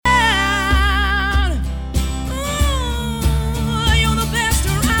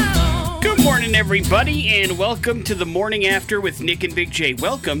everybody, and welcome to the Morning After with Nick and Big J.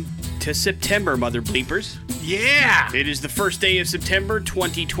 Welcome to September, mother bleepers. Yeah! It is the first day of September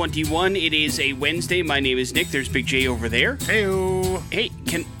 2021. It is a Wednesday. My name is Nick. There's Big J over there. Heyo! Hey,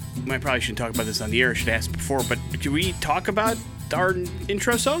 I probably shouldn't talk about this on the air. I should ask before, but can we talk about our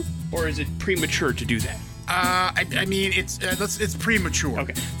intro song? Or is it premature to do that? I mean, it's premature.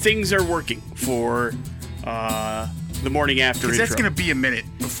 Okay. Things are working for the Morning After intro. Because that's going to be a minute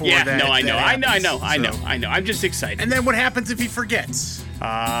before that. Yeah, no, I know. happens, I know. I'm just excited. And then what happens if he forgets?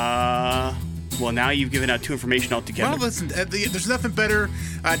 Well, now you've given out two information altogether. Well, listen, there's nothing better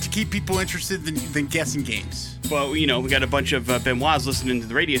to keep people interested than guessing games. Well, we got a bunch of Benoits listening to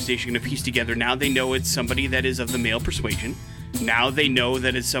the radio station going to piece together. Now they know it's somebody that is of the male persuasion. Now they know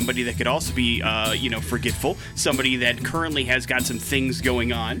that it's somebody that could also be, forgetful. Somebody that currently has got some things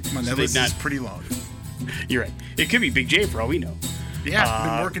going on. Come on, that list is pretty long. You're right. It could be Big J for all we know. Yeah, I've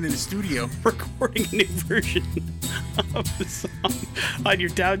been working in the studio. Recording a new version of the song on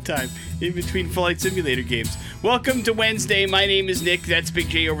your downtime in between Flight Simulator games. Welcome to Wednesday. My name is Nick. That's Big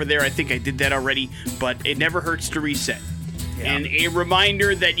J over there. I think I did that already, but it never hurts to reset. Yeah. And a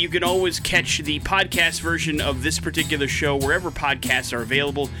reminder that you can always catch the podcast version of this particular show wherever podcasts are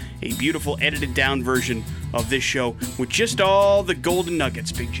available. A beautiful edited down version of this show with just all the golden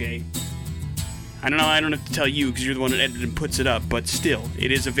nuggets, Big J. I don't know, I don't have to tell you because you're the one that edited and puts it up, but still,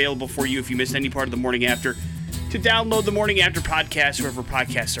 it is available for you if you missed any part of the Morning After to download the Morning After podcast wherever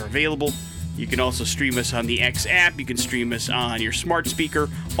podcasts are available. You can also stream us on the X app. You can stream us on your smart speaker.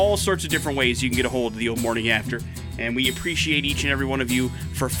 All sorts of different ways you can get a hold of the old Morning After. And we appreciate each and every one of you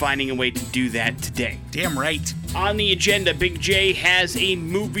for finding a way to do that today. Damn right. On the agenda, Big J has a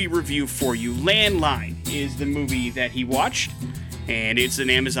movie review for you. Landline is the movie that he watched. And it's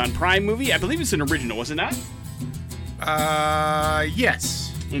an Amazon Prime movie. I believe it's an original, was it not?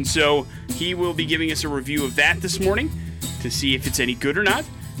 Yes. And so he will be giving us a review of that this morning to see if it's any good or not.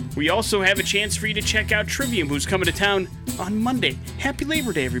 We also have a chance for you to check out Trivium, who's coming to town on Monday. Happy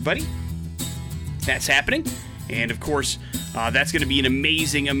Labor Day, everybody. That's happening. And, of course, that's going to be an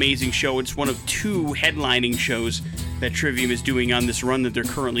amazing, amazing show. It's one of two headlining shows that Trivium is doing on this run that they're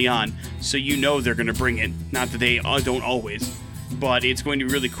currently on. So you know they're going to bring it. Not that they don't always. But it's going to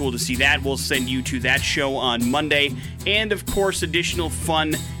be really cool to see that. We'll send you to that show on Monday. And, of course, additional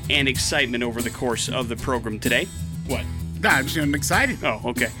fun and excitement over the course of the program today. What? I'm excited. Oh,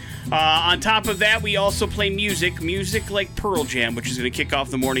 okay. On top of that, we also play music like Pearl Jam, which is going to kick off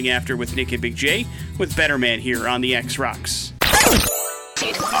the Morning After with Nick and Big J with Better Man here on the X Rocks.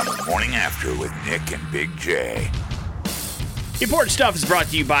 On the Morning After with Nick and Big J. Important stuff is brought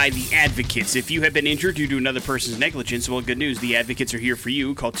to you by The Advocates. If you have been injured due to another person's negligence, well, good news. The Advocates are here for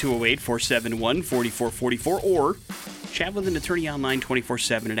you. Call 208-471-4444 or chat with an attorney online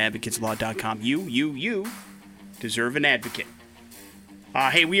 24/7 at advocateslaw.com. You deserve an advocate.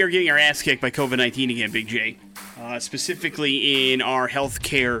 Hey, we are getting our ass kicked by COVID-19 again, Big J. Specifically in our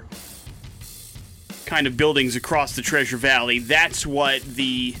healthcare kind of buildings across the Treasure Valley. That's what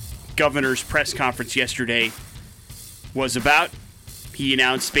the governor's press conference yesterday was about. He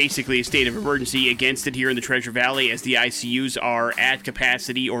announced basically a state of emergency against it here in the Treasure Valley as the ICUs are at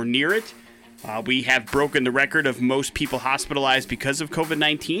capacity or near it. We have broken the record of most people hospitalized because of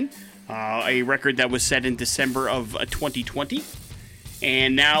COVID-19, a record that was set in December of 2020.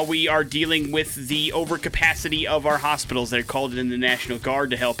 And now we are dealing with the overcapacity of our hospitals. They're called in the National Guard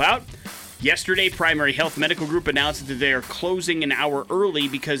to help out. Yesterday, Primary Health Medical Group announced that they are closing an hour early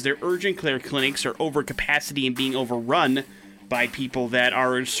because their urgent care clinics are over capacity and being overrun by people that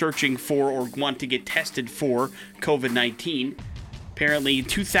are searching for or want to get tested for COVID-19. Apparently,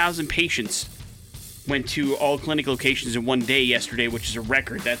 2,000 patients went to all clinic locations in one day yesterday, which is a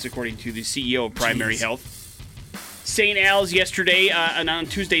record. That's according to the CEO of Primary Health. St. Al's yesterday, on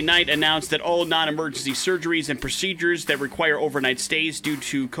Tuesday night, announced that all non-emergency surgeries and procedures that require overnight stays due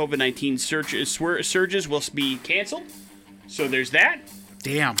to COVID-19 surges will be canceled. So there's that.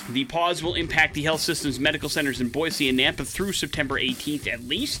 Damn. The pause will impact the health system's medical centers in Boise and Nampa through September 18th at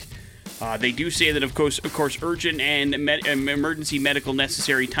least. They do say that, of course, urgent and emergency medical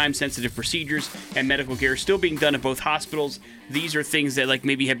necessary time-sensitive procedures and medical care are still being done at both hospitals. These are things that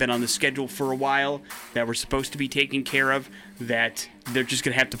maybe have been on the schedule for a while that were supposed to be taken care of that they're just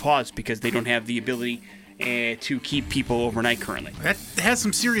going to have to pause because they don't have the ability to keep people overnight currently. That has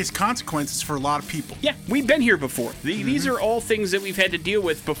some serious consequences for a lot of people. Yeah, we've been here before. These are all things that we've had to deal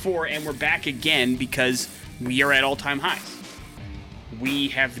with before, and we're back again because we are at all-time highs. We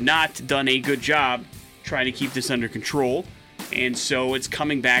have not done a good job trying to keep this under control, and so it's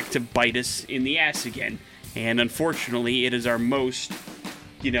coming back to bite us in the ass again. And unfortunately, it is our most,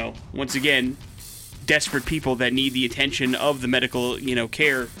 once again, desperate people that need the attention of the medical,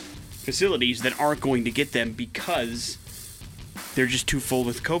 care facilities that aren't going to get them because they're just too full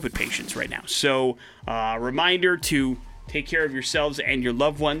with COVID patients right now. So, reminder to take care of yourselves and your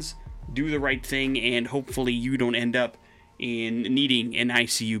loved ones, do the right thing, and hopefully you don't end up in needing an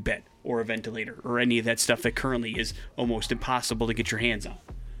ICU bed or a ventilator or any of that stuff that currently is almost impossible to get your hands on.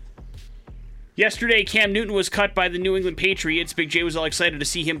 Yesterday, Cam Newton was cut by the New England Patriots. Big J was all excited to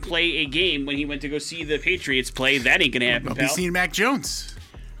see him play a game when he went to go see the Patriots play. That ain't going to happen, I'll pal. be seeing Mac Jones.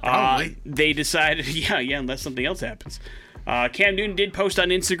 Probably. They decided, yeah, unless something else happens. Cam Newton did post on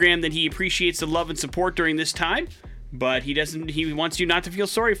Instagram that he appreciates the love and support during this time, but he wants you not to feel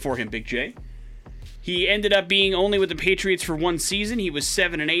sorry for him, Big J. He ended up being only with the Patriots for one season. He was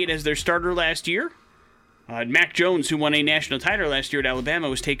 7-8 as their starter last year. Mac Jones, who won a national title last year at Alabama,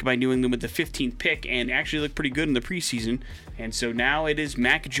 was taken by New England with the 15th pick and actually looked pretty good in the preseason. And so now it is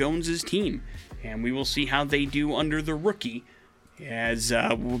Mac Jones's team, and we will see how they do under the rookie. As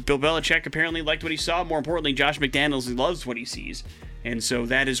Bill Belichick apparently liked what he saw. More importantly, Josh McDaniels loves what he sees. And so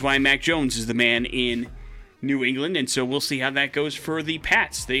that is why Mac Jones is the man in New England. And so we'll see how that goes for the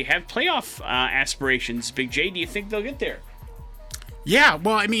Pats. They have playoff aspirations. Big J, do you think they'll get there? Yeah,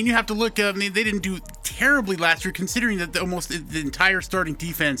 well, I mean, you have to look. They didn't do terribly last year, considering that almost the entire starting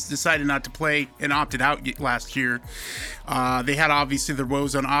defense decided not to play and opted out last year. They had obviously their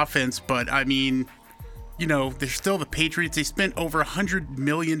woes on offense, but I mean, they're still the Patriots. They spent over $100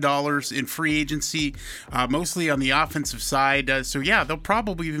 million in free agency, mostly on the offensive side. So yeah, they'll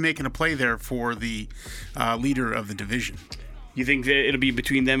probably be making a play there for the leader of the division. You think that it'll be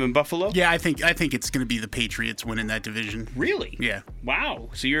between them and Buffalo? Yeah, I think it's going to be the Patriots winning that division. Really? Yeah. Wow.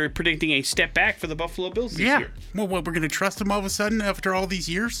 So you're predicting a step back for the Buffalo Bills this year? Well, we're going to trust them all of a sudden after all these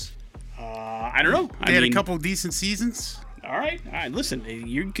years? I don't know. They had a couple of decent seasons. All right. Listen,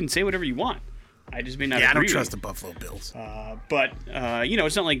 you can say whatever you want. I just may not agree. Yeah, I don't trust the Buffalo Bills. But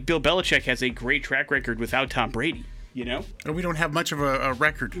it's not like Bill Belichick has a great track record without Tom Brady. We don't have much of a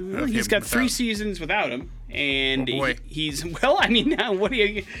record. He's got 3 seasons without him, and he's now what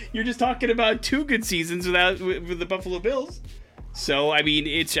you're just talking about 2 good seasons with the Buffalo Bills. So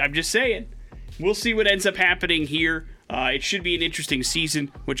I'm just saying, we'll see what ends up happening here. It should be an interesting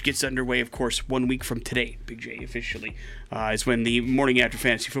season, which gets underway, of course, 1 week from today. Big J officially is when the morning after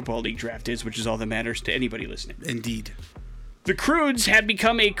Fantasy Football League draft is, which is all that matters to anybody listening. Indeed. The Croods have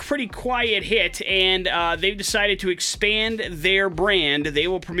become a pretty quiet hit, and they've decided to expand their brand. They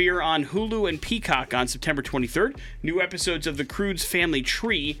will premiere on Hulu and Peacock on September 23rd. New episodes of The Croods Family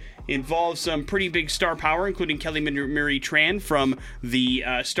Tree involve some pretty big star power, including Kelly Marie Tran from the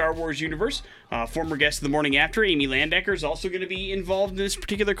Star Wars universe. Former guest of The Morning After, Amy Landecker, is also going to be involved in this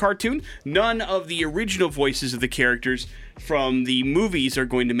particular cartoon. None of the original voices of the characters from the movies are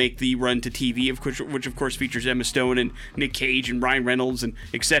going to make the run to TV, which of course features Emma Stone and Nick Cage and Ryan Reynolds and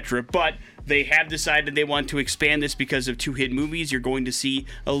etc. But they have decided they want to expand this because of 2 hit movies. You're going to see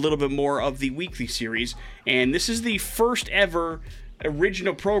a little bit more of the weekly series. And this is the first ever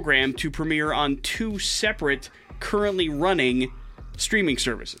original program to premiere on 2 separate, currently running streaming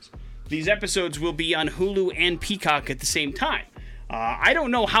services. These episodes will be on Hulu and Peacock at the same time. I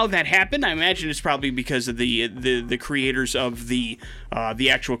don't know how that happened. I imagine it's probably because of the creators of the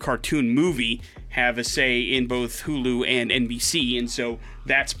actual cartoon movie have a say in both Hulu and NBC, and so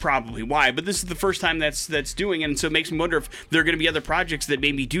that's probably why. But this is the first time that's doing it, and so it makes me wonder if there are going to be other projects that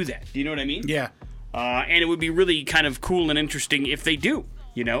maybe do that. Do you know what I mean? Yeah. And it would be really kind of cool and interesting if they do.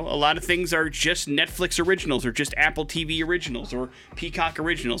 A lot of things are just Netflix originals or just Apple TV originals or Peacock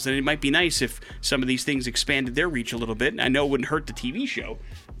originals, and it might be nice if some of these things expanded their reach a little bit. I know it wouldn't hurt the TV show,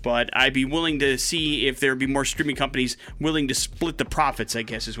 but I'd be willing to see if there would be more streaming companies willing to split the profits, I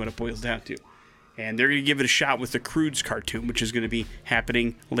guess is what it boils down to. And they're going to give it a shot with the Croods cartoon, which is going to be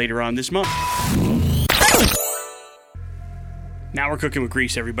happening later on this month. Now we're cooking with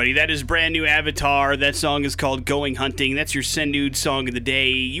grease, everybody. That is brand new Avatar. That song is called Going Hunting. That's your Send Nude song of the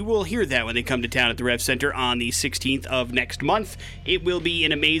day. You will hear that when they come to town at the Rev Center on the 16th of next month. It will be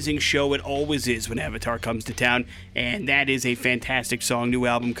an amazing show. It always is when Avatar comes to town. And that is a fantastic song. New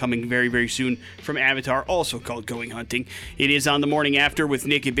album coming very, very soon from Avatar, also called Going Hunting. It is on the morning after with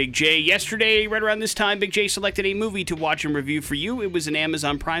Nick and Big J. Yesterday, right around this time, Big J selected a movie to watch and review for you. It was an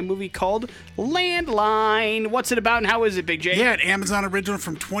Amazon Prime movie called Landline. What's it about and how is it, Big J? Yeah, Amazon original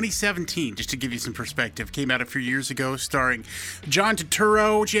from 2017, just to give you some perspective. Came out a few years ago, starring John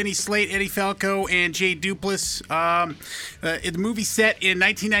Turturro, Jenny Slate, Eddie Falco, and Jay Duplass. The movie set in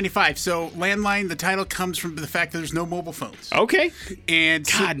 1995. So Landline, the title comes from the fact that there's no mobile phones. Okay. And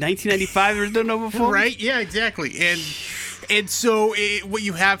God, 1995, there's no mobile phones? Right? Yeah, exactly. And And so what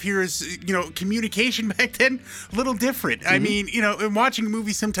you have here is, communication back then, a little different. I mean, in watching a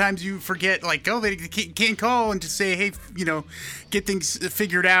movie, sometimes you forget, like, oh, they can't call and just say, hey, get things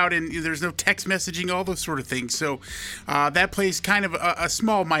figured out, and there's no text messaging, all those sort of things. So that plays kind of a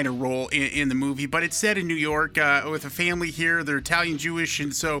small, minor role in the movie, but it's set in New York with a family here. They're Italian Jewish,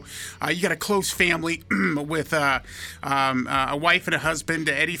 and so you got a close family with a wife and a husband,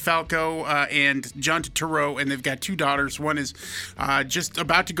 Eddie Falco and John Turturro, and they've got two daughters. One is just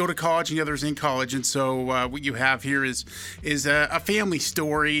about to go to college, and the other's in college. And so what you have here is a family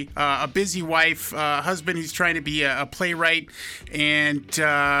story, a busy wife, husband who's trying to be a playwright, and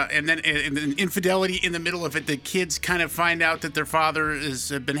then infidelity in the middle of it. The kids kind of find out that their father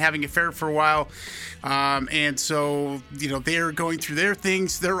has been having an affair for a while, and so they're going through their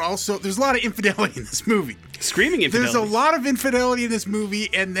things. There's a lot of infidelity in this movie. Screaming infidelity. There's a lot of infidelity in this movie,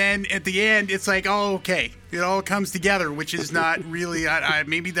 and then at the end, it's like, oh, okay, it all comes together, which is not really.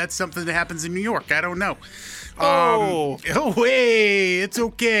 Maybe that's something that happens in New York. I don't know. Hey, it's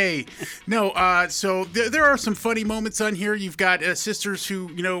okay. No, so there are some funny moments on here. You've got sisters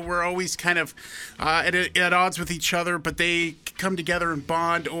who, were always kind of at odds with each other, but they come together and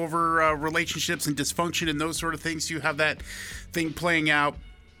bond over relationships and dysfunction and those sort of things. You have that thing playing out.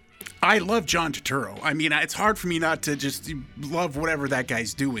 I love John Turturro. I mean, it's hard for me not to just love whatever that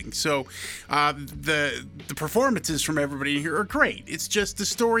guy's doing. So the performances from everybody in here are great. It's just the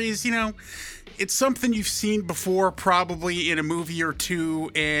story is, it's something you've seen before, probably in a movie or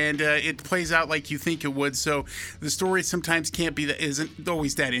two, and it plays out like you think it would. So the story sometimes isn't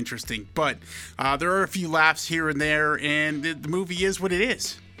always that interesting. But there are a few laughs here and there, and the movie is what it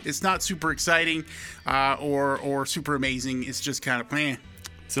is. It's not super exciting or super amazing. It's just kind of meh.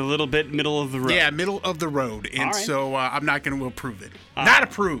 It's a little bit middle of the road. Yeah, middle of the road. And right. So I'm not going to approve it. Not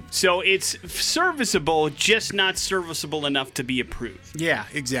approved. So it's serviceable, just not serviceable enough to be approved. Yeah,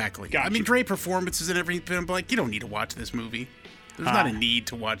 exactly. Gotcha. I mean, great performances and everything. I'm like, you don't need to watch this movie. There's not a need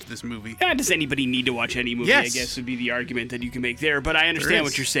to watch this movie. Does anybody need to watch any movie? Yes. I guess would be the argument that you can make there. But I understand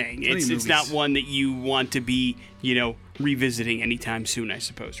what you're saying. It's not one that you want to be, revisiting anytime soon, I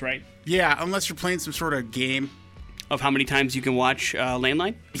suppose, right? Yeah, unless you're playing some sort of game. Of how many times you can watch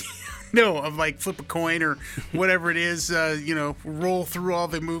Landline? No, of like flip a coin or whatever it is, roll through all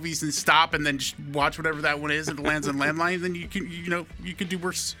the movies and stop and then just watch whatever that one is and it lands on Landline, then you can do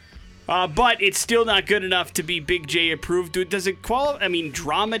worse. But it's still not good enough to be Big J approved. Does it qualify? I mean,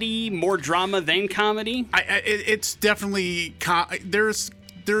 dramedy, more drama than comedy? It's definitely there's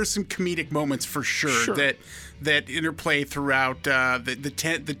some comedic moments for sure. that interplay throughout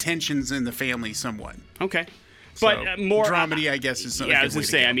the tensions in the family somewhat. Okay. But so, more dramedy, I guess, is something. Yeah, I was going to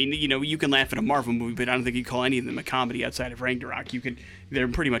say. I mean, you can laugh at a Marvel movie, but I don't think you call any of them a comedy outside of Ragnarok. They're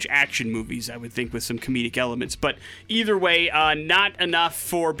pretty much action movies, I would think, with some comedic elements. But either way, not enough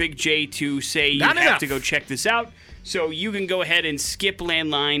for Big J to say you have to go check this out. So you can go ahead and skip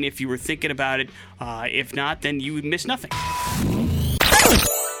Landline if you were thinking about it. If not, then you would miss nothing.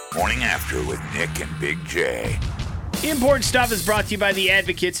 Morning After with Nick and Big J. Important Stuff is brought to you by The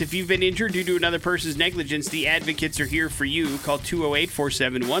Advocates. If you've been injured due to another person's negligence, The Advocates are here for you. Call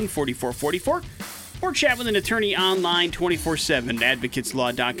 208-471-4444 or chat with an attorney online 24/7 at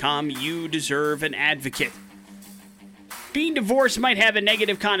advocateslaw.com. You deserve an advocate. Being divorced might have a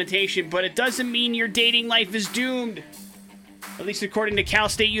negative connotation, but it doesn't mean your dating life is doomed. At least according to Cal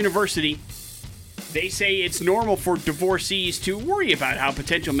State University. They say it's normal for divorcees to worry about how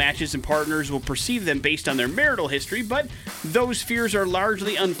potential matches and partners will perceive them based on their marital history, but those fears are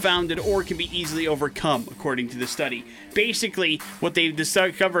largely unfounded or can be easily overcome, according to the study. Basically, what they've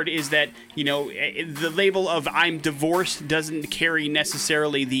discovered is that, the label of I'm divorced doesn't carry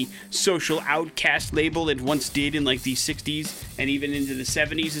necessarily the social outcast label it once did in like the 60s and even into the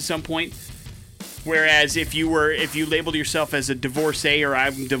 70s at some point. Whereas if you labeled yourself as a divorcee or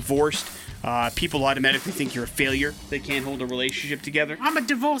I'm divorced, people automatically think you're a failure. They can't hold a relationship together. I'm a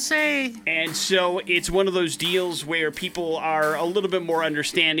divorcee. And so it's one of those deals where people are a little bit more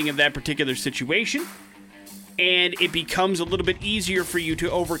understanding of that particular situation. And it becomes a little bit easier for you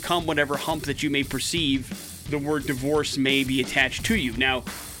to overcome whatever hump that you may perceive the word divorce may be attached to you. Now,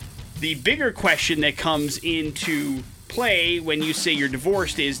 the bigger question that comes into play when you say you're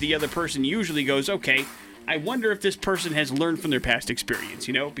divorced is the other person usually goes, okay, I wonder if this person has learned from their past experience,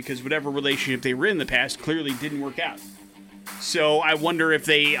 because whatever relationship they were in the past clearly didn't work out. So I wonder if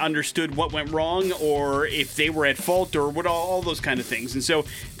they understood what went wrong or if they were at fault or what all those kind of things. And so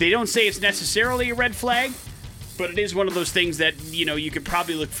they don't say it's necessarily a red flag, but it is one of those things that, you could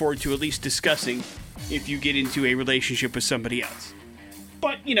probably look forward to at least discussing if you get into a relationship with somebody else.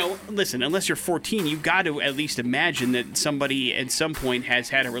 But But, listen, unless you're 14, you've got to at least imagine that somebody at some point has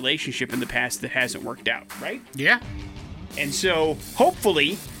had a relationship in the past that hasn't worked out, right? Yeah. And so,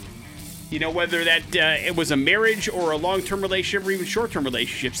 hopefully, whether that it was a marriage or a long-term relationship or even short-term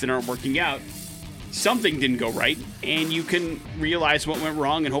relationships that aren't working out, something didn't go right, and you can realize what went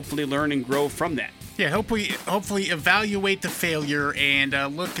wrong and hopefully learn and grow from that. Yeah, hopefully evaluate the failure and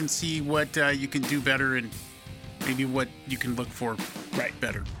look and see what you can do better and maybe what you can look for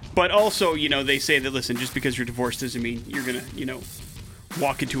better. But also, they say that, listen, just because you're divorced doesn't mean you're going to,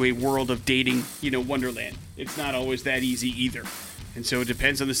 walk into a world of dating, wonderland. It's not always that easy either. And so it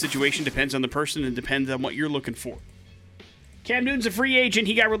depends on the situation, depends on the person, and depends on what you're looking for. Cam Newton's a free agent.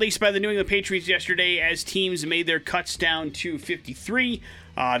 He got released by the New England Patriots yesterday as teams made their cuts down to 53.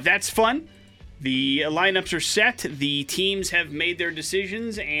 That's fun. The lineups are set. The teams have made their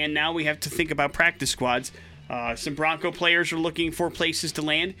decisions, and now we have to think about practice squads. Some Bronco players are looking for places to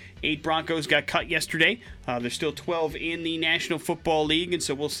land. 8 Broncos got cut yesterday. There's still 12 in the National Football League, and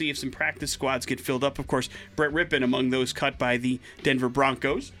so we'll see if some practice squads get filled up. Of course, Brett Rippon among those cut by the Denver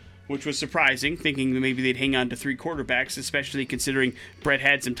Broncos, which was surprising, thinking that maybe they'd hang on to 3 quarterbacks, especially considering Brett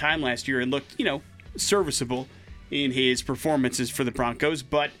had some time last year and looked, serviceable in his performances for the Broncos,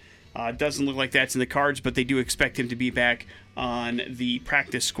 but doesn't look like that's in the cards, but they do expect him to be back on the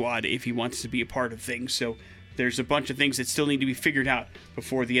practice squad if he wants to be a part of things. So there's a bunch of things that still need to be figured out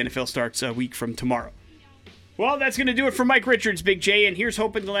before the NFL starts a week from tomorrow. Well, that's going to do it for Mike Richards, Big J, and here's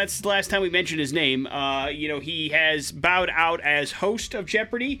hoping that's the last time we mention his name. He has bowed out as host of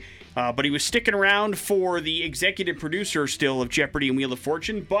Jeopardy, but he was sticking around for the executive producer still of Jeopardy and Wheel of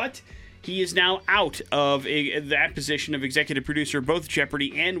Fortune, but he is now out of that position of executive producer of both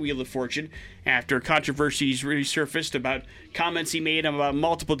Jeopardy and Wheel of Fortune after controversies resurfaced about comments he made about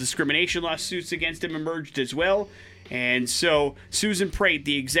multiple discrimination lawsuits against him emerged as well. And so Susan Prate,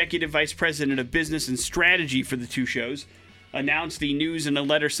 the executive vice president of business and strategy for the two shows, announced the news in a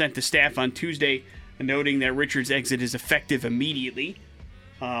letter sent to staff on Tuesday, noting that Richards' exit is effective immediately.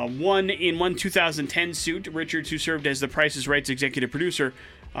 In one 2010 suit, Richards, who served as the Price is Right's executive producer,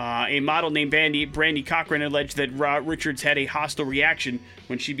 a model named Brandy Cochran alleged that Richards had a hostile reaction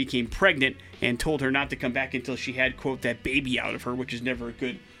when she became pregnant and told her not to come back until she had, quote, that baby out of her, which is never a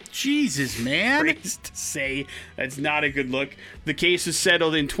good Jesus, man. phrase to say. That's not a good look. The case is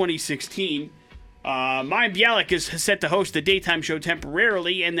settled in 2016. Mayim Bialik is set to host the daytime show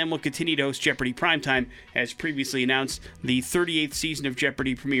temporarily and then will continue to host Jeopardy! Primetime. As previously announced, the 38th season of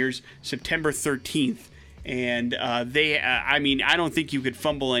Jeopardy! Premieres September 13th. And I don't think you could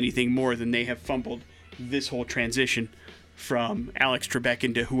fumble anything more than they have fumbled this whole transition from Alex Trebek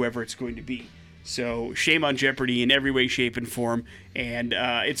into whoever it's going to be. So shame on Jeopardy! In every way, shape, and form. And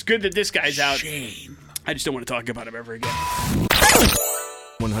it's good that this guy's out. Shame. I just don't want to talk about him ever again.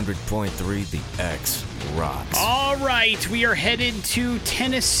 100.3 The X rocks. All right, we are headed to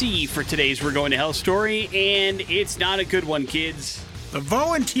Tennessee for today's We're Going to Hell story, and it's not a good one, kids. The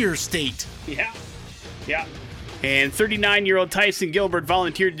volunteer state. Yeah. And 39-year-old Tyson Gilbert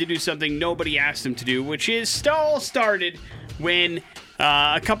volunteered to do something nobody asked him to do, which is all started when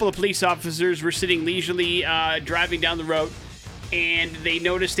a couple of police officers were sitting leisurely driving down the road, and they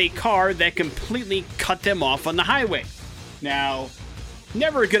noticed a car that completely cut them off on the highway. Now,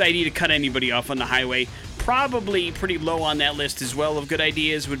 never a good idea to cut anybody off on the highway. Probably pretty low on that list as well of good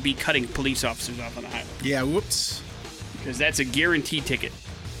ideas would be cutting police officers off on the highway. Yeah, whoops. Because that's a guaranteed ticket.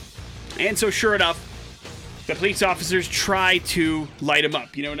 And so sure enough, the police officers try to light him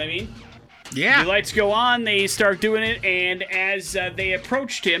up. You know what I mean? Yeah. The lights go on, they start doing it, and as they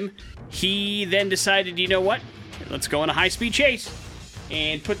approached him, he then decided, you know what? Let's go on a high-speed chase.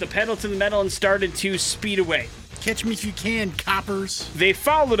 And put the pedal to the metal and started to speed away. Catch me if you can, coppers. They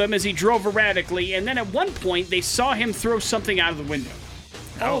followed him as he drove erratically, and then at one point, they saw him throw something out of the window.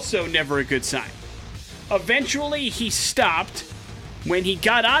 Also never a good sign. Eventually, he stopped. When he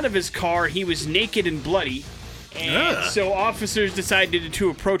got out of his car, he was naked and bloody. And so officers decided to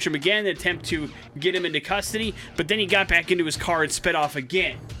approach him again, attempt to get him into custody, but then he got back into his car and sped off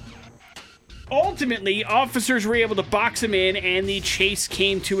again. Ultimately, officers were able to box him in, and the chase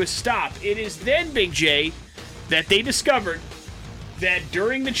came to a stop. It is then, Big J, that they discovered that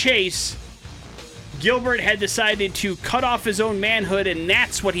during the chase, Gilbert had decided to cut off his own manhood, and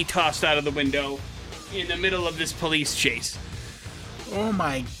that's what he tossed out of the window in the middle of this police chase. Oh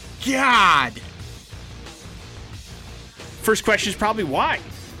my God. First question is probably why.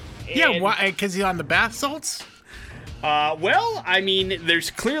 Yeah, why? Because he's on the bath salts? Well, I mean,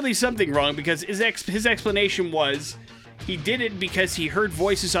 there's clearly something wrong because his explanation was He did it because he heard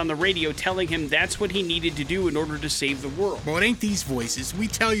voices on the radio telling him that's what he needed to do in order to save the world. Well, it ain't these voices. We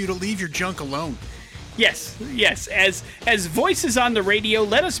tell you to leave your junk alone. Yes. As voices on the radio,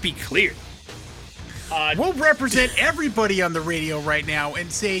 let us be clear. We'll represent everybody on the radio right now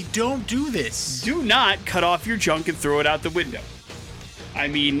and say, don't do this. Do not cut off your junk and throw it out the window. I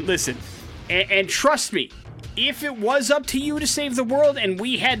mean, listen, and trust me, if it was up to you to save the world and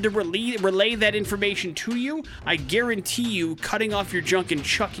we had to relay that information to you, I guarantee you cutting off your junk and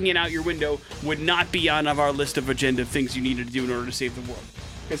chucking it out your window would not be on our list of agenda of things you needed to do in order to save the world.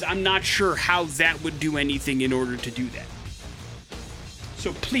 Because I'm not sure how that would do anything in order to do that.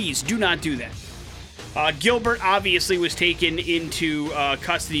 So please do not do that. Gilbert obviously was taken into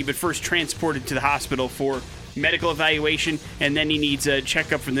custody, but first transported to the hospital for medical evaluation, and then he needs a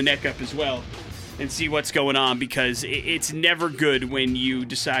checkup from the neck up as well and see what's going on, because it's never good when you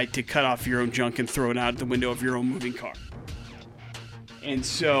decide to cut off your own junk and throw it out the window of your own moving car. And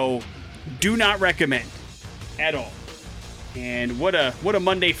so, do not recommend at all. And what a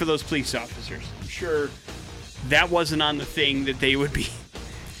Monday for those police officers. I'm sure that wasn't on the thing that they would be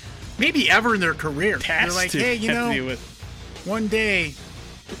maybe ever in their career. They're like, hey, one day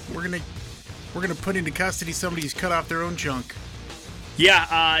we're gonna put into custody somebody who's cut off their own junk.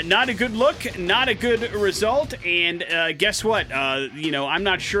 Yeah, not a good look, not a good result, and guess what? I'm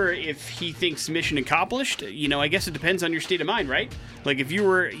not sure if he thinks mission accomplished. I guess it depends on your state of mind, right? Like, if you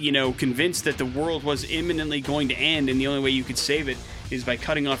were, convinced that the world was imminently going to end and the only way you could save it is by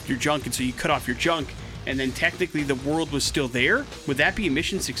cutting off your junk, and so you cut off your junk, and then technically the world was still there, would that be a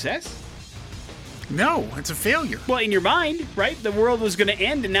mission success? No, it's a failure. Well, in your mind, right? The world was going to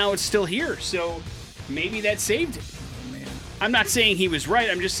end, and now it's still here, so maybe that saved it. I'm not saying he was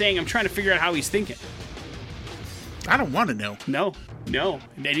right. I'm just saying I'm trying to figure out how he's thinking. I don't want to know. No.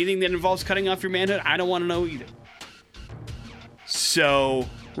 Anything that involves cutting off your manhood, I don't want to know either. So,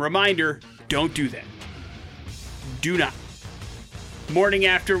 reminder, don't do that. Do not. Morning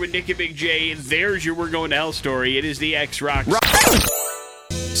After with Nick and Big J. There's your We're Going to Hell story. It is the X-Rocks.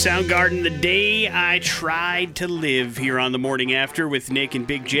 Soundgarden, the day I tried to live here on the Morning After with Nick and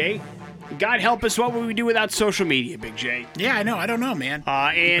Big J. God help us, what would we do without social media, Big J? Yeah, I know. I don't know, man.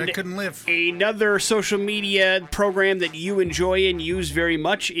 And I couldn't live. Another social media program that you enjoy and use very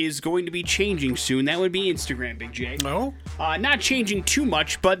much is going to be changing soon. That would be Instagram, Big J. Oh? Not changing too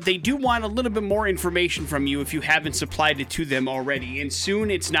much, but they do want a little bit more information from you if you haven't supplied it to them already. And soon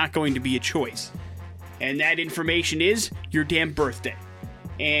it's not going to be a choice. And that information is your damn birthday.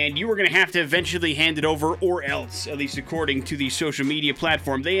 And you are going to have to eventually hand it over, or else, at least according to the social media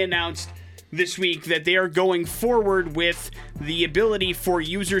platform. They announced this week that they are going forward with the ability for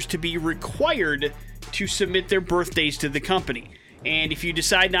users to be required to submit their birthdays to the company. And if you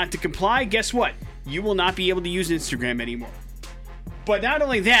decide not to comply, guess what? You will not be able to use Instagram anymore. But not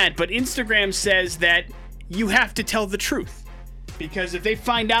only that, but Instagram says that you have to tell the truth. Because if they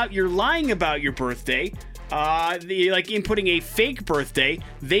find out you're lying about your birthday, like inputting a fake birthday,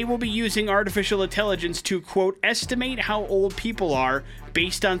 they will be using artificial intelligence to, quote, estimate how old people are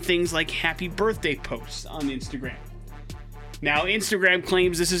based on things like happy birthday posts on Instagram. Now, Instagram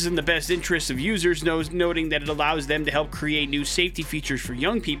claims this is in the best interest of users, noting that it allows them to help create new safety features for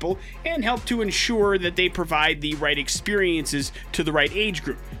young people and help to ensure that they provide the right experiences to the right age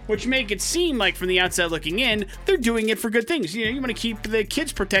group, which make it seem like from the outside looking in, they're doing it for good things. You want to keep the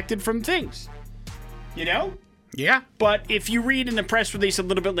kids protected from things. Yeah. But if you read in the press release a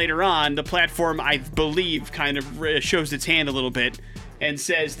little bit later on, the platform, I believe, kind of shows its hand a little bit and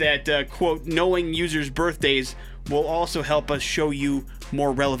says that, quote, knowing users' birthdays will also help us show you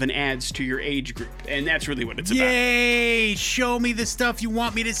more relevant ads to your age group. And that's really what it's about. Yay! Show me the stuff you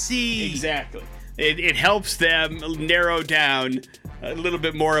want me to see. Exactly. It helps them narrow down a little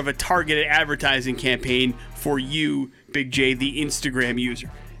bit more of a targeted advertising campaign for you, Big J, the Instagram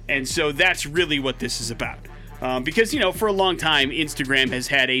user. And so that's really what this is about. Because, for a long time, Instagram has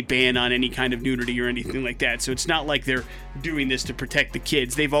had a ban on any kind of nudity or anything like that. So it's not like they're doing this to protect the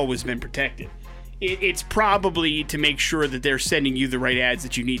kids. They've always been protected. It's probably to make sure that they're sending you the right ads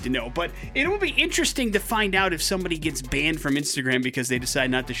that you need to know. But it will be interesting to find out if somebody gets banned from Instagram because they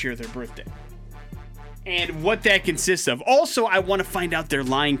decide not to share their birthday. And what that consists of. Also, I want to find out their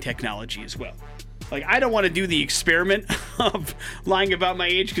lying technology as well. Like, I don't want to do the experiment of lying about my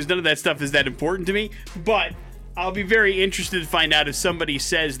age because none of that stuff is that important to me. But I'll be very interested to find out if somebody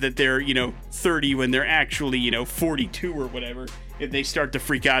says that they're, 30 when they're actually, 42 or whatever, if they start to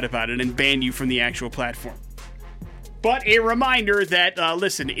freak out about it and ban you from the actual platform. But a reminder that,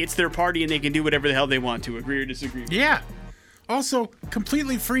 listen, it's their party and they can do whatever the hell they want to. Agree or disagree? Yeah. Also,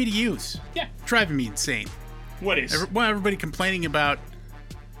 completely free to use. Yeah. Driving me insane. What is? Everybody complaining about,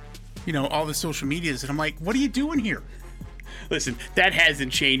 all the social medias, and I'm like, what are you doing here? Listen, that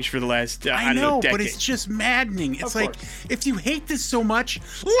hasn't changed for the last, I don't know, know, decade. but it's just maddening. It's Of like, course. if you hate this so much,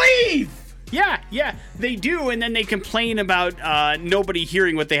 leave! Yeah, they do, and then they complain about nobody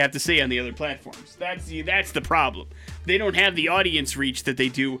hearing what they have to say on the other platforms. That's the problem. They don't have the audience reach that they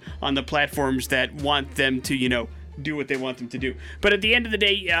do on the platforms that want them to, do what they want them to do. But at the end of the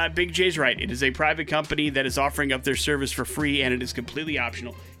day, Big J's right. It is a private company that is offering up their service for free, and it is completely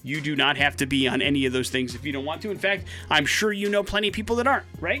optional. You do not have to be on any of those things if you don't want to. In fact, I'm sure you know plenty of people that aren't,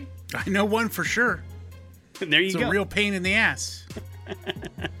 right? I know one for sure. And there you It's go. a real pain in the ass.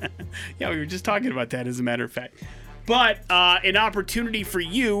 Yeah, we were just talking about that, as a matter of fact. But an opportunity for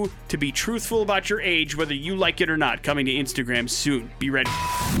you to be truthful about your age, whether you like it or not, coming to Instagram soon. Be ready.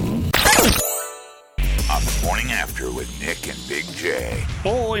 On the morning after with Nick and Big J.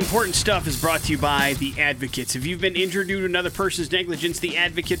 Oh, important stuff is brought to you by The Advocates. If you've been injured due to another person's negligence, The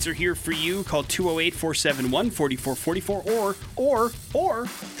Advocates are here for you. Call 208-471-4444 or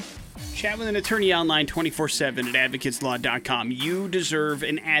chat with an attorney online 24/7 at advocateslaw.com. You deserve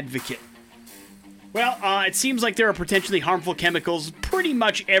an advocate. Well, it seems like there are potentially harmful chemicals pretty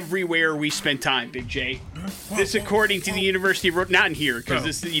much everywhere we spend time, Big J. This, according to the University of not in here,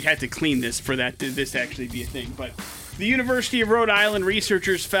 because you'd have to clean this for this to actually be a thing. But the University of Rhode Island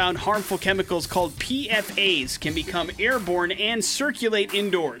researchers found harmful chemicals called PFAs can become airborne and circulate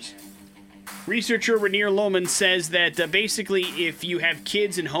indoors. Researcher Rainier Lohman says that basically if you have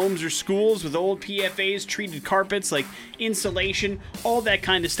kids in homes or schools with old PFAs, treated carpets, like insulation, all that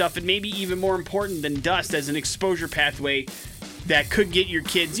kind of stuff, and maybe even more important than dust as an exposure pathway that could get your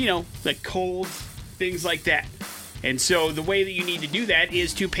kids, like colds, things like that. And so the way that you need to do that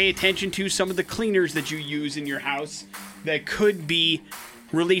is to pay attention to some of the cleaners that you use in your house that could be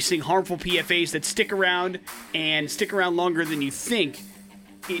releasing harmful PFAs that stick around longer than you think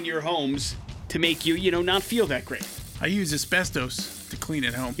in your homes to make you, not feel that great. I use asbestos to clean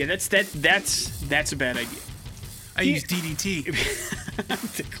at home. Yeah, that's a bad idea. I use DDT.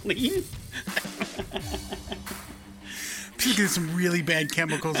 To clean? Speaking of some really bad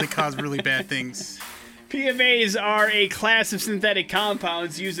chemicals that cause really bad things. PFAs are a class of synthetic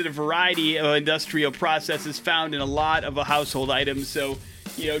compounds used in a variety of industrial processes found in a lot of household items. So,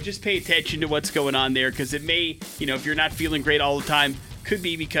 just pay attention to what's going on there, because it may, if you're not feeling great all the time, could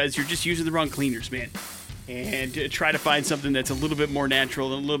be because you're just using the wrong cleaners, man. And try to find something that's a little bit more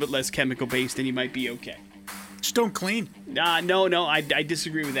natural and a little bit less chemical based, and you might be okay. Just don't clean. No, I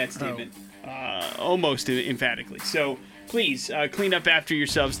disagree with that statement. Almost emphatically. So please clean up after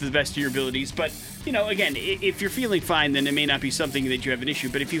yourselves to the best of your abilities. But, again, if you're feeling fine, then it may not be something that you have an issue.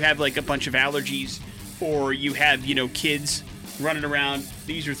 But if you have like a bunch of allergies, or you have, kids running around,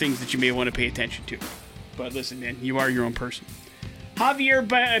 these are things that you may want to pay attention to. But listen, man, you are your own person. Javier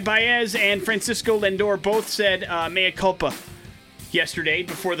Baez and Francisco Lindor both said mea culpa yesterday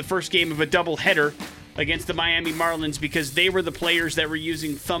before the first game of a doubleheader against the Miami Marlins, because they were the players that were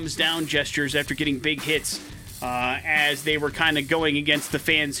using thumbs down gestures after getting big hits as they were kind of going against the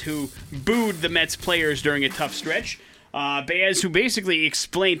fans who booed the Mets players during a tough stretch. Baez, who basically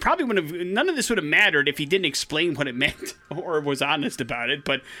explained, none of this would have mattered if he didn't explain what it meant or was honest about it,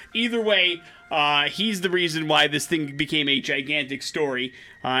 but either way, he's the reason why this thing became a gigantic story,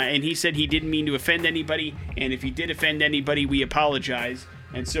 and he said he didn't mean to offend anybody, and if he did offend anybody, we apologize,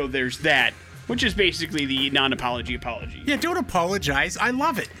 and so there's that, which is basically the non-apology apology. Yeah, don't apologize. I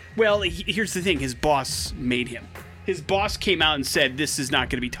love it. Well, here's the thing. His boss made him. His boss came out and said this is not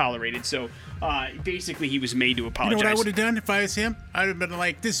going to be tolerated, so basically he was made to apologize. You know what I would have done if I was him? I'd have been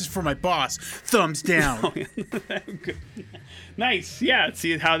like, this is for my boss. Thumbs down. Nice. Yeah,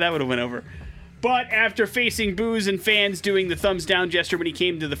 see how that would have went over. But after facing boos and fans doing the thumbs down gesture when he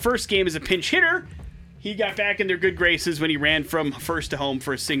came to the first game as a pinch hitter, he got back in their good graces when he ran from first to home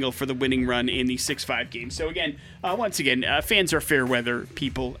for a single for the winning run in the 6-5 game. So again, once again, fans are fair weather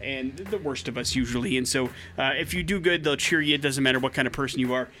people and the worst of us usually. And so if you do good, they'll cheer you. It doesn't matter what kind of person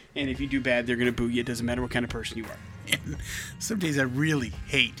you are. And if you do bad, they're going to boo you. It doesn't matter what kind of person you are. And some days I really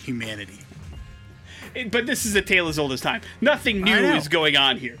hate humanity. But this is a tale as old as time. Nothing new I know. is going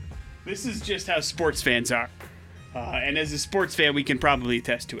on here. This is just how sports fans are. And as a sports fan, we can probably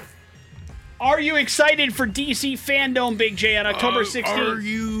attest to it. Are you excited for DC Fandom, Big J, on October 16th? Are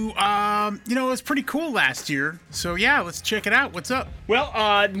you, it was pretty cool last year. So, yeah, let's check it out. What's up? Well,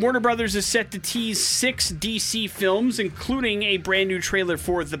 Warner Brothers is set to tease 6 DC films, including a brand new trailer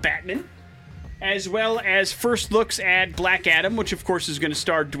for The Batman, as well as first looks at Black Adam, which, of course, is going to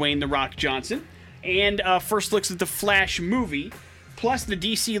star Dwayne "The Rock" Johnson, and first looks at the Flash movie. plus the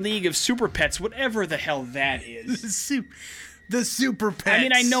DC League of Super Pets, whatever the hell that is. The Super Pets. I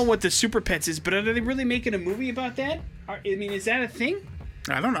mean, I know what the Super Pets is, but are they really making a movie about that? Is that a thing?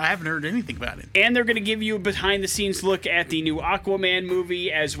 I don't know. I haven't heard anything about it. And they're going to give you a behind-the-scenes look at the new Aquaman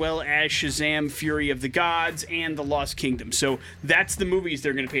movie, as well as Shazam! Fury of the Gods and The Lost Kingdom. So that's the movies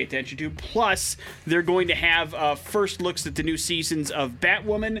they're going to pay attention to. Plus, they're going to have first looks at the new seasons of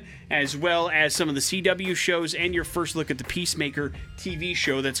Batwoman, as well as some of the CW shows, and your first look at the Peacemaker TV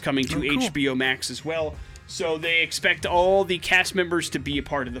show that's coming to HBO Max as well. So they expect all the cast members to be a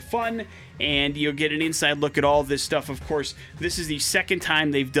part of the fun, and you'll get an inside look at all this stuff. Of course, this is the second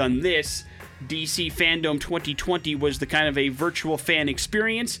time they've done this. DC Fandom 2020 was the kind of a virtual fan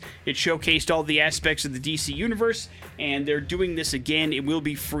experience. It showcased all the aspects of the DC universe, and they're doing this again. It will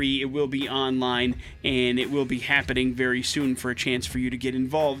be free, it will be online, and it will be happening very soon for a chance for you to get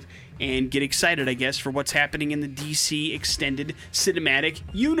involved and get excited, I guess, for what's happening in the DC Extended Cinematic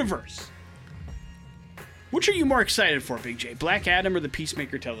Universe. Which are you more excited for, Big J? Black Adam or the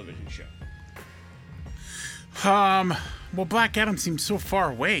Peacemaker television show? Well, Black Adam seems so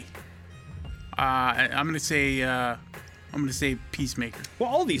far away. I'm gonna say Peacemaker. Well,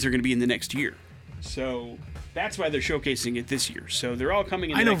 all these are going to be in the next year, so that's why they're showcasing it this year. So they're all coming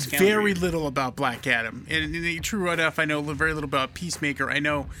in the next calendar year. I know very little about Black Adam, and true enough, I know very little about Peacemaker. I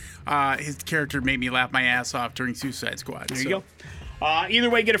know his character made me laugh my ass off during Suicide Squad. There you go. Either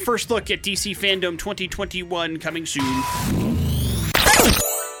way, get a first look at DC Fandom 2021 coming soon.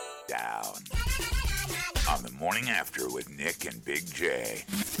 Down on the morning after with Nick and Big J.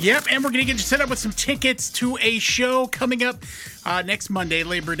 Yep, and we're going to get you set up with some tickets to a show coming up next Monday.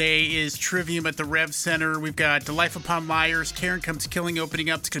 Labor Day is Trivium at the Rev Center. We've got The Life Upon Liars, Karen Comes Killing opening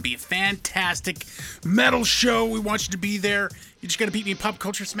up. It's going to be a fantastic metal show. We want you to be there. You just got to beat me in Pop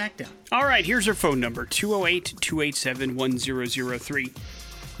Culture Smackdown. All right, here's our phone number, 208-287-1003.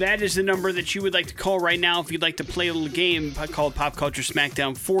 That is the number that you would like to call right now if you'd like to play a little game called Pop Culture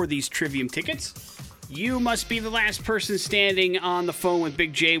Smackdown for these Trivium tickets. You must be the last person standing on the phone with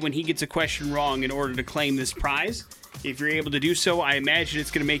Big J when he gets a question wrong in order to claim this prize. If you're able to do so, I imagine it's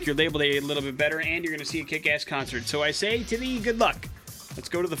going to make your Label Day a little bit better, and you're going to see a kick-ass concert. So I say to thee, good luck. Let's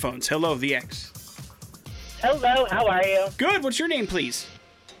go to the phones. Hello, the X. Hello, how are you? Good. What's your name, please?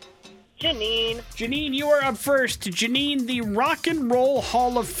 Janine. Janine, you are up first. Janine, the Rock and Roll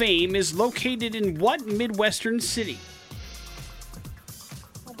Hall of Fame is located in what Midwestern city?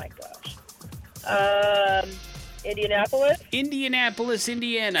 Oh my gosh. Indianapolis? Indianapolis,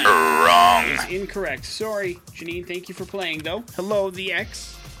 Indiana. Wrong. Is incorrect. Sorry, Janine. Thank you for playing, though. Hello, the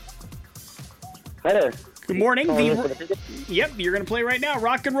X. Hi there. Good morning. Yep, you're going to play right now.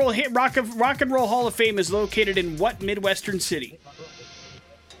 Rock and Roll Hall of Fame is located in what Midwestern city?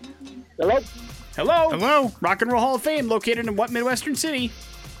 Hello? Hello? Hello? Rock and Roll Hall of Fame located in what Midwestern city?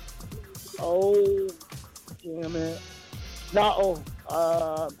 Oh, damn it.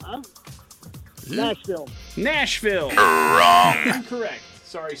 Nashville. Nashville. Wrong. Incorrect.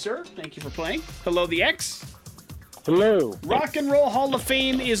 Sorry, sir. Thank you for playing. Hello, the X. Hello. Rock and Roll Hall of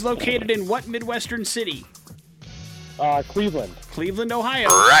Fame is located in what Midwestern city? Cleveland. Cleveland, Ohio.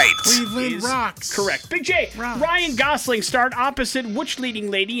 Right. Cleveland Is rocks. Correct. Big J, Rocks. Ryan Gosling starred opposite which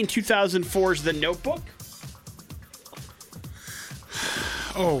leading lady in 2004's The Notebook?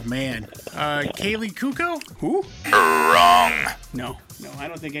 Oh, man. Kaylee Kuko? Who? Wrong. No, I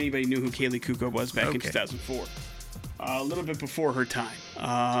don't think anybody knew who Kaylee Kuko was back in Okay. 2004. A little bit before her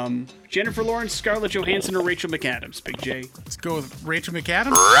time. Jennifer Lawrence, Scarlett Johansson, or Rachel McAdams? Big J. Let's go with Rachel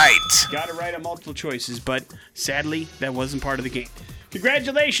McAdams. Right. Got it right on multiple choices, but sadly, that wasn't part of the game.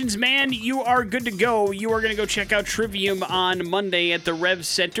 Congratulations, man. You are good to go. You are going to go check out Trivium on Monday at the Rev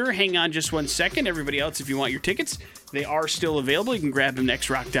Center. Hang on just 1 second. Everybody else, if you want your tickets, they are still available. You can grab them at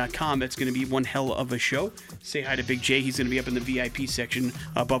xrock.com. That's going to be one hell of a show. Say hi to Big J. He's going to be up in the VIP section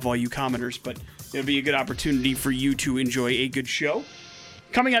above all you commenters, but it'll be a good opportunity for you to enjoy a good show.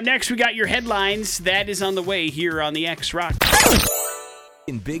 Coming up next, we got your headlines. That is on the way here on the X Rock.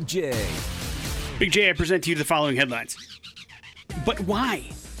 In Big J. Big J, I present to you the following headlines. But why?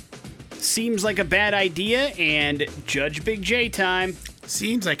 Seems like a bad idea, and Judge Big J time.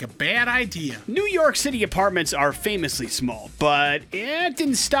 Seems like a bad idea. New York City apartments are famously small, but it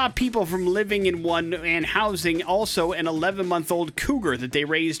didn't stop people from living in one and housing also an 11-month-old cougar that they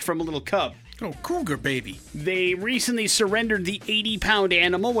raised from a little cub. Oh, cougar baby. They recently surrendered the 80-pound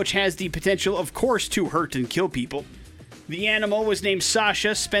animal, which has the potential, of course, to hurt and kill people. The animal was named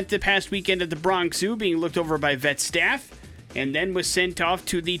Sasha, spent the past weekend at the Bronx Zoo being looked over by vet staff, and then was sent off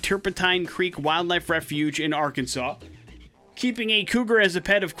to the Turpentine Creek Wildlife Refuge in Arkansas. Keeping a cougar as a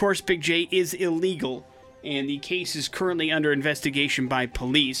pet, of course, Big J, is illegal. and the case is currently under investigation by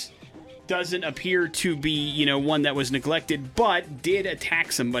police. Doesn't appear to be, one that was neglected, but did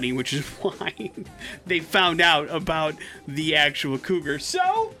attack somebody, which is why they found out about the actual cougar.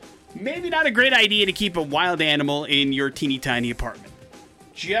 So, maybe not a great idea to keep a wild animal in your teeny tiny apartment.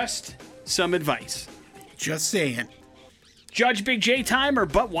 Just some advice. Just saying. Judge Big J timer,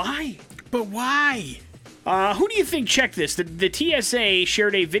 but why? But why? Who do you think checked this? The TSA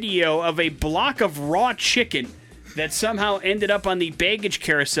shared a video of a block of raw chicken that somehow ended up on the baggage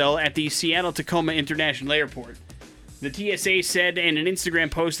carousel at the Seattle-Tacoma International Airport. The TSA said in an Instagram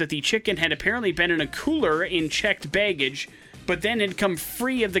post that the chicken had apparently been in a cooler in checked baggage, but then had come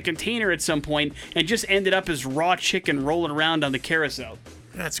free of the container at some point and just ended up as raw chicken rolling around on the carousel.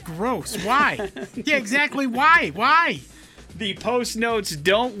 That's gross. Why? Yeah, exactly. Why? Why? The post notes,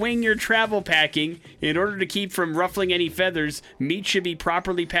 don't wing your travel packing. In order to keep from ruffling any feathers, meat should be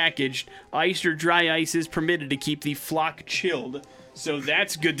properly packaged. Iced or dry ice is permitted to keep the flock chilled. So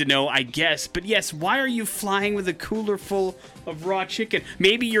that's good to know, I guess. But yes, why are you flying with a cooler full of raw chicken?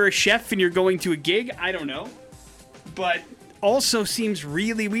 Maybe you're a chef and you're going to a gig? I don't know. But also seems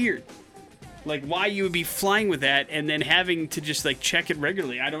really weird. Like, why you would be flying with that and then having to just, check it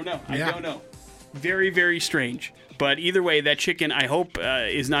regularly. I don't know. I don't know. Very, very strange. But either way, that chicken, I hope,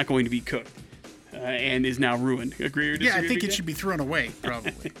 is not going to be cooked and is now ruined. Agree or disagree? Yeah, I think it should be thrown away,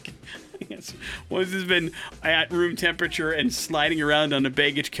 probably. Yes. Once it's been at room temperature and sliding around on a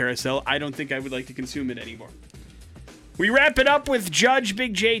baggage carousel, I don't think I would like to consume it anymore. We wrap it up with Judge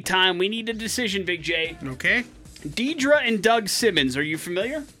Big J time. We need a decision, Big J. Okay. Deidre and Doug Simmons, are you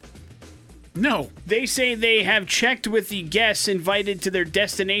familiar? No. They say they have checked with the guests invited to their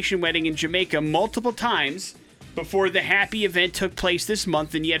destination wedding in Jamaica multiple times before the happy event took place this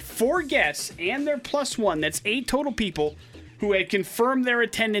month, and yet 4 guests and their plus one, that's 8 total people, who had confirmed their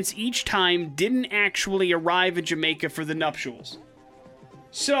attendance each time didn't actually arrive in Jamaica for the nuptials.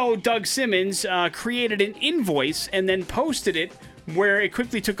 So Doug Simmons created an invoice and then posted it, where it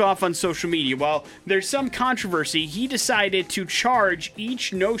quickly took off on social media. While there's some controversy, he decided to charge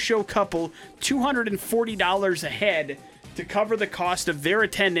each no-show couple $240 a head to cover the cost of their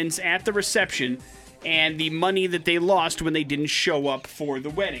attendance at the reception and the money that they lost when they didn't show up for the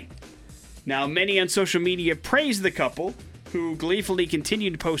wedding. Now, many on social media praised the couple, who gleefully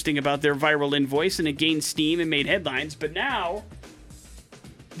continued posting about their viral invoice, and it gained steam and made headlines, but now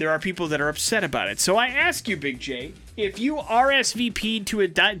there are people that are upset about it. So I ask you, Big J, if you RSVP'd to a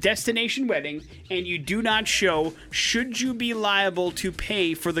destination wedding and you do not show, should you be liable to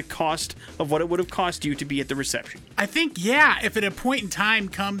pay for the cost of what it would have cost you to be at the reception? I think, yeah, if at a point in time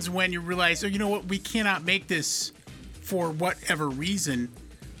comes when you realize, oh, you know what, we cannot make this for whatever reason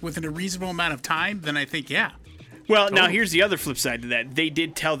within a reasonable amount of time, then I think, yeah. Well, now here's the other flip side to that. They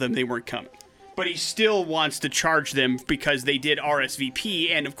did tell them they weren't coming. But he still wants to charge them because they did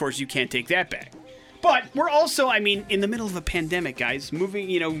RSVP, and of course you can't take that back. But we're also, in the middle of a pandemic, guys. Moving,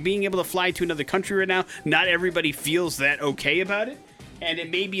 being able to fly to another country right now, not everybody feels that okay about it. And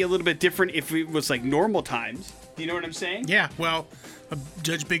it may be a little bit different if it was normal times. Do you know what I'm saying? Yeah, well,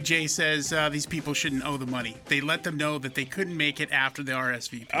 Judge Big J says these people shouldn't owe the money. They let them know that they couldn't make it after the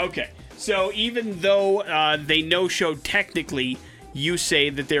RSVP. Okay, so even though they no-showed technically, you say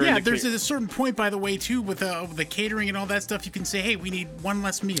that they're in the there's a certain point, by the way, too, with the catering and all that stuff, you can say, hey, we need one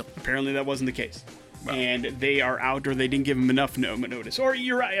less meal. Apparently that wasn't the case. Well, and they are out, or they didn't give them enough notice. Or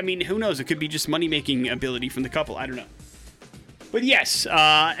you're right. Who knows? It could be just money-making ability from the couple. I don't know. But yes,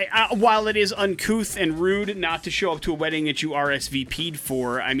 while it is uncouth and rude not to show up to a wedding that you RSVP'd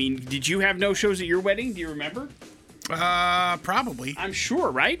for, did you have no-shows at your wedding? Do you remember? Probably. I'm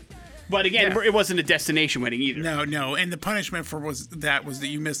sure, right? But again, It wasn't a destination wedding either. No. And the punishment was that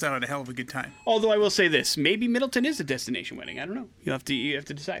you missed out on a hell of a good time. Although I will say this, maybe Middleton is a destination wedding. I don't know. You have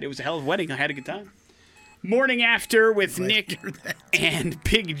to decide. It was a hell of a wedding. I had a good time. Morning After with Nick and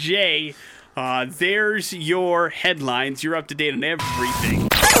Big J. There's your headlines. You're up to date on everything.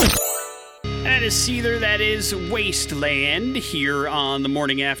 That is Seether. That is Wasteland here on the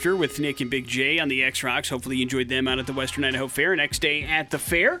Morning After with Nick and Big J on the X-Rocks. Hopefully you enjoyed them out at the Western Idaho Fair. Next day at the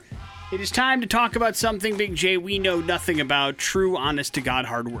fair. It is time to talk about something, Big J, we know nothing about. True, honest-to-God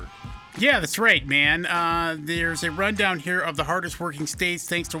hard work. Yeah, that's right, man. There's a rundown here of the hardest working states,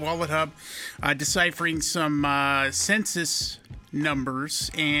 thanks to Wallet Hub, deciphering some census numbers.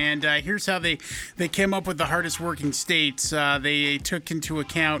 And here's how they came up with the hardest working states. They took into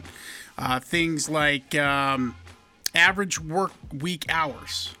account things like average work week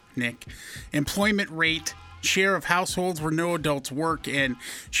hours, Nick, employment rate, share of households where no adults work, and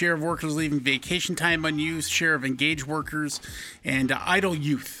share of workers leaving vacation time unused, share of engaged workers, and idle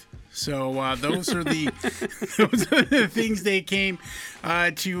youth. So those are the things they came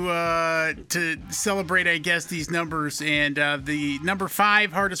to celebrate, I guess, these numbers. And the number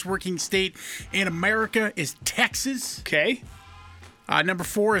 5 hardest working state in America is Texas. Okay. Number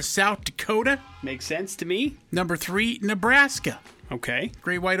 4 is South Dakota. Makes sense to me. Number 3, Nebraska. Okay.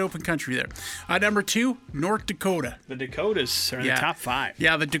 Great wide open country there. Number 2, North Dakota. The Dakotas are in the top 5.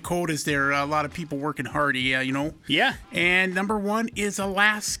 Yeah, the Dakotas there. A lot of people working hard, you know. Yeah. And number 1 is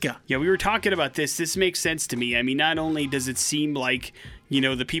Alaska. Yeah, we were talking about this. This makes sense to me. I mean, not only does it seem like, you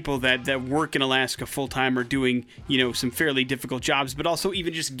know, the people that work in Alaska full-time are doing, you know, some fairly difficult jobs, but also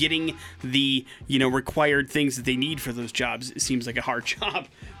even just getting the, you know, required things that they need for those jobs, it seems like a hard job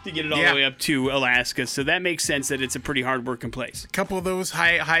to get it all the way up to Alaska. So that makes sense that it's a pretty hard-working place. A couple of those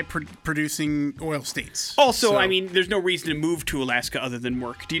high-producing oil states. Also, I mean, there's no reason to move to Alaska other than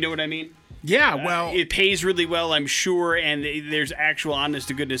work. Do you know what I mean? Yeah, well... it pays really well, I'm sure, and there's actual,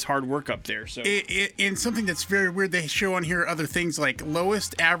 honest-to-goodness hard work up there. So, and something that's very weird, they show on here other things like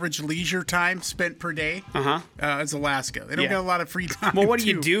lowest average leisure time spent per day is Alaska. They don't get a lot of free time. Well, what do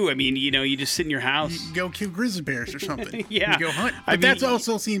you do? I mean, you know, you just sit in your house. You go kill grizzly bears or something. Yeah. You go hunt. But that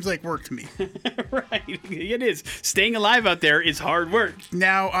also seems like work to me. Right. It is. Staying alive out there is hard work.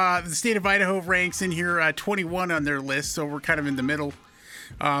 Now, the state of Idaho ranks in here 21 on their list, so we're kind of in the middle.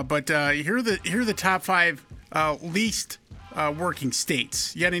 But here are the top 5 least working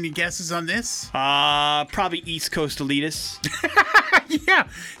states. You got any guesses on this? Probably East Coast elitists. Yeah,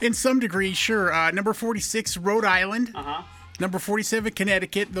 in some degree, sure. Number 46, Rhode Island. Number 47,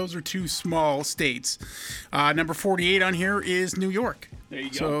 Connecticut. Those are 2 small states. Number 48 on here is New York. There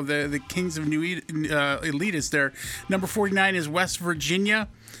you go. So the kings of elitists there. Number 49 is West Virginia.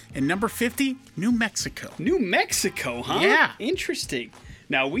 And number 50, New Mexico. New Mexico, huh? Yeah. Interesting.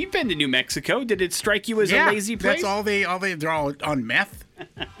 Now, we've been to New Mexico. Did it strike you as a lazy place? That's all they're all on meth.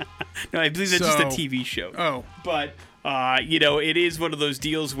 No, I believe that's just a TV show. Oh. But, you know, it is one of those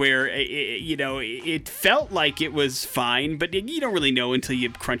deals where, you know, it felt like it was fine, but you don't really know until you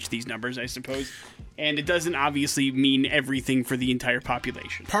crunch these numbers, I suppose. And it doesn't obviously mean everything for the entire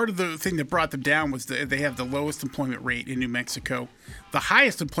population. Part of the thing that brought them down was that they have the lowest employment rate in New Mexico. The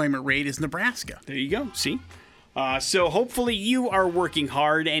highest employment rate is Nebraska. There you go. See? So hopefully you are working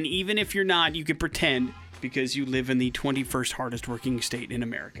hard, and even if you're not, you can pretend because you live in the 21st hardest working state in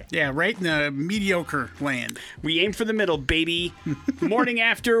America. Yeah, right in the mediocre land. We aim for the middle, baby. Morning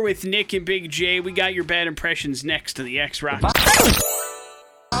After with Nick and Big J. We got your bad impressions next to the X-Rock.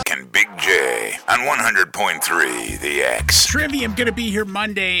 And Big J on 100.3 The X. Trivium going to be here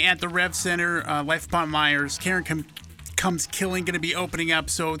Monday at the Rev Center, Life Upon Myers. Karen Comes Killing going to be opening up,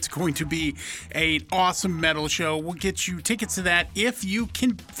 so it's going to be an awesome metal show. We'll get you tickets to that if you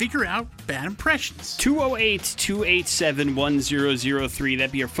can figure out bad impressions. 208-287-1003.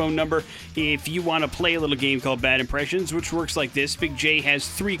 That'd be our phone number if you want to play a little game called Bad Impressions, which works like this. Big J has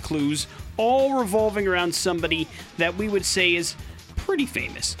 3 clues, all revolving around somebody that we would say is pretty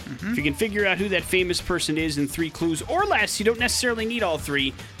famous. If you can figure out who that famous person is in 3 clues or less, you don't necessarily need all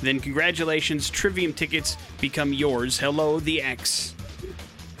 3, then congratulations, Trivium tickets become yours. Hello, the X.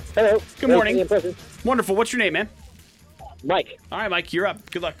 Hello. Good morning. Impression. Wonderful. What's your name, man? Mike. All right, Mike, you're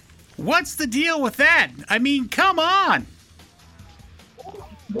up. Good luck. What's the deal with that? I mean, come on.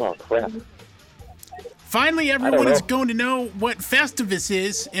 Oh, crap. Finally, everyone know. is going to know what Festivus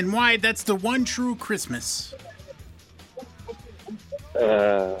is and why that's the one true Christmas.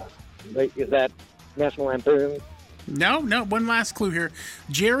 Wait, is that National Lampoon? No, one last clue here.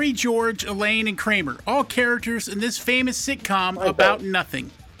 Jerry, George, Elaine, and Kramer, all characters in this famous sitcom about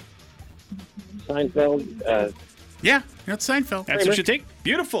nothing. Seinfeld. Yeah, that's Seinfeld. That's what you take.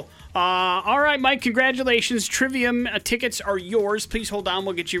 Beautiful. All right, Mike, congratulations. Trivium tickets are yours. Please hold on.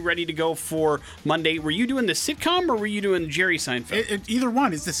 We'll get you ready to go for Monday. Were you doing the sitcom or were you doing Jerry Seinfeld? Either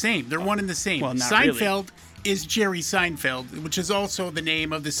one is the same. They're one and the same. Well, not Seinfeld is Jerry Seinfeld, which is also the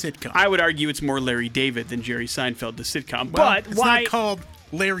name of the sitcom. I would argue it's more Larry David than Jerry Seinfeld, the sitcom. Well, but it's why? not called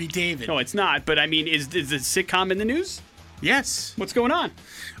Larry David. No, it's not. But I mean, is the sitcom in the news? Yes. What's going on?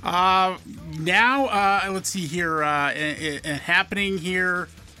 Now, let's see here. Happening here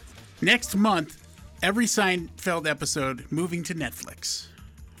next month, every Seinfeld episode moving to Netflix.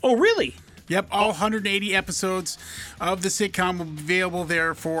 Oh, really? Yep, all 180 episodes of the sitcom will be available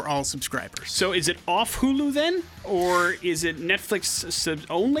there for all subscribers. So is it off Hulu then? Or is it Netflix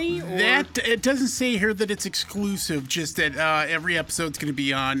only? Or? That it doesn't say here that it's exclusive, just that every episode's going to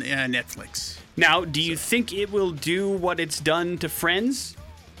be on Netflix. Now, do you think it will do what it's done to Friends,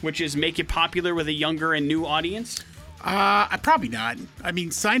 which is make it popular with a younger and new audience? Probably not. I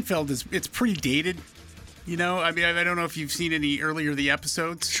mean, Seinfeld it's pretty dated. You know, I mean, I don't know if you've seen any earlier the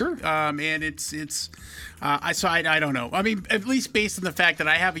episodes. Sure. And I don't know. I mean, at least based on the fact that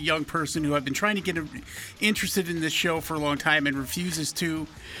I have a young person who I've been trying to get interested in this show for a long time and refuses to.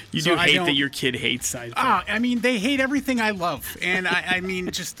 You do hate that your kid hates Seinfeld. I mean, they hate everything I love, and I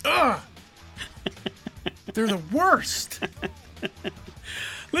mean, just they're the worst.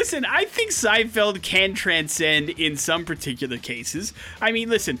 Listen, I think Seinfeld can transcend in some particular cases. I mean,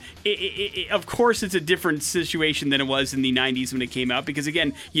 listen, of course it's a different situation than it was in the 90s when it came out, because,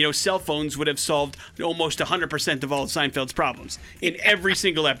 again, you know, cell phones would have solved almost 100% of all of Seinfeld's problems in every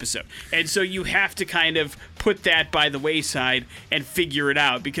single episode. And so you have to kind of put that by the wayside and figure it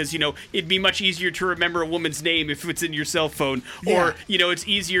out, because, you know, it'd be much easier to remember a woman's name if it's in your cell phone, or, you know, it's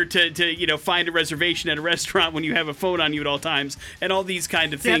easier to you know, find a reservation at a restaurant when you have a phone on you at all times, and all these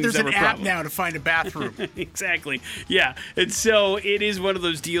kind of things. Yeah, there's an app now to find a bathroom. Exactly. Yeah. And so it is one of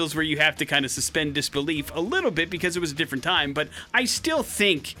those deals where you have to kind of suspend disbelief a little bit because it was a different time, but I still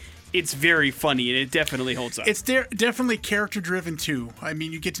think it's very funny and it definitely holds up. It's definitely character driven too. I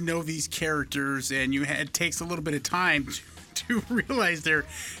mean, you get to know these characters, and it takes a little bit of time to realize their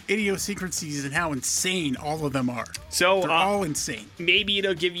idiosyncrasies and how insane all of them are. So they're all insane. Maybe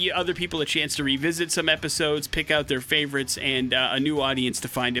it'll give you other people a chance to revisit some episodes, pick out their favorites, and a new audience to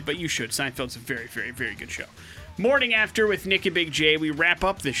find it. But you should. Seinfeld's a very, very, very good show. Morning After with Nick and Big J. We wrap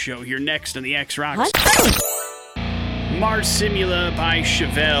up this show here next on the X Rocks. Mars Simula by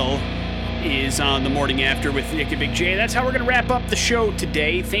Chevelle is on the Morning After with Nick and Big J. That's how we're going to wrap up the show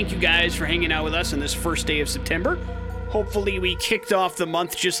today. Thank you guys for hanging out with us on this first day of September. Hopefully we kicked off the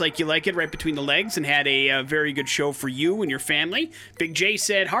month just like you like it, right between the legs, and had a very good show for you and your family. Big J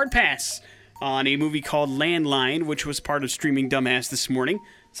said hard pass on a movie called Landline, which was part of Streaming Dumbass this morning.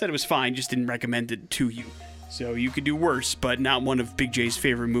 Said it was fine, just didn't recommend it to you. So you could do worse, but not one of Big J's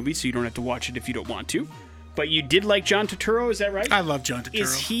favorite movies, so you don't have to watch it if you don't want to. But you did like John Turturro, is that right? I love John Turturro.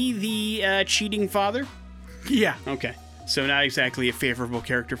 Is he the cheating father? Yeah. Okay. So not exactly a favorable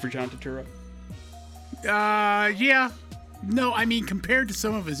character for John Turturro. Yeah. No, I mean, compared to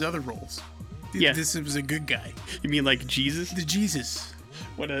some of his other roles, yeah, this was a good guy. You mean like Jesus? The Jesus.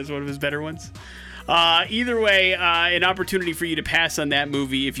 What is one of his better ones? Either way, an opportunity for you to pass on that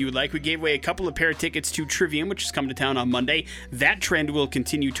movie if you would like. We gave away a couple of pair of tickets to Trivium, which is coming to town on Monday. That trend will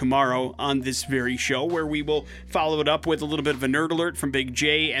continue tomorrow on this very show, where we will follow it up with a little bit of a nerd alert from Big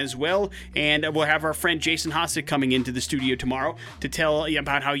J as well. And we'll have our friend Jason Hossack coming into the studio tomorrow to tell you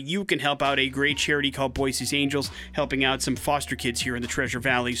about how you can help out a great charity called Boise's Angels, helping out some foster kids here in the Treasure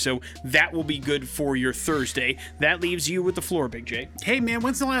Valley. So that will be good for your Thursday. That leaves you with the floor, Big J. Hey, man,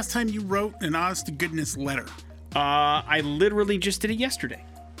 when's the last time you wrote an honest-to-goodness letter? I literally just did it yesterday.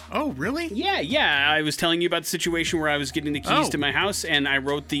 Oh, really? Yeah. I was telling you about the situation where I was getting the keys to my house, and I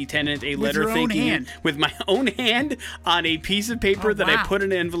wrote the tenant a letter thanking him with my own hand on a piece of paper that I put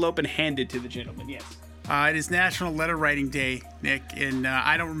in an envelope and handed to the gentleman. Yes. It is National Letter Writing Day, Nick, and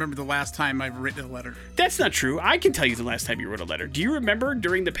I don't remember the last time I've written a letter. That's not true. I can tell you the last time you wrote a letter. Do you remember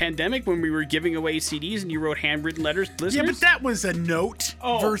during the pandemic when we were giving away CDs and you wrote handwritten letters to listeners? Yeah, but that was a note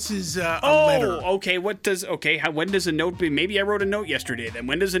versus a letter. Okay. When does a note be? Maybe I wrote a note yesterday then.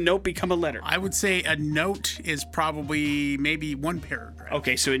 When does a note become a letter? I would say a note is probably maybe one paragraph.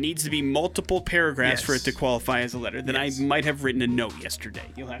 Okay, so it needs to be multiple paragraphs for it to qualify as a letter. Then I might have written a note yesterday.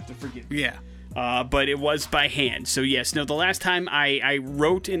 You'll have to forgive me. Yeah. But it was by hand. So yes, no, the last time I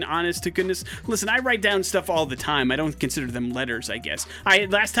wrote an honest to goodness, listen, I write down stuff all the time. I don't consider them letters, I guess.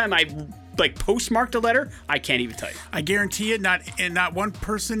 Last time I postmarked a letter, I can't even tell you. I guarantee it, not one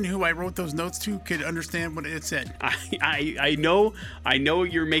person who I wrote those notes to could understand what it said. I know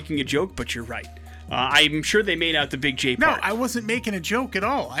you're making a joke, but you're right. I'm sure they made out the Big J part. No, I wasn't making a joke at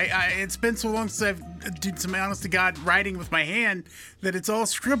all. It's been so long since I've did some honest to God writing with my hand that it's all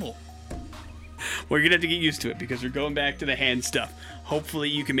scribble. Well, you're going to have to get used to it because we're going back to the hand stuff. Hopefully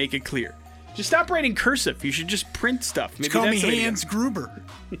you can make it clear. Just stop writing cursive. You should just print stuff. Maybe call me Hans Gruber.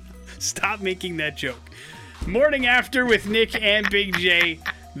 Stop making that joke. Morning After with Nick and Big J.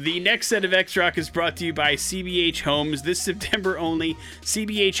 The next set of X-Rock is brought to you by CBH Homes. This September only,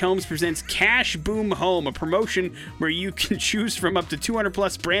 CBH Homes presents Cash Boom Home, a promotion where you can choose from up to 200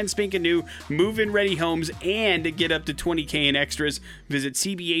 plus brand spanking new move-in ready homes and get up to $20,000 in extras. Visit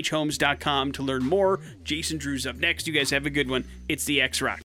cbhhomes.com to learn more. Jason Drew's up next. You guys have a good one. It's the X-Rock.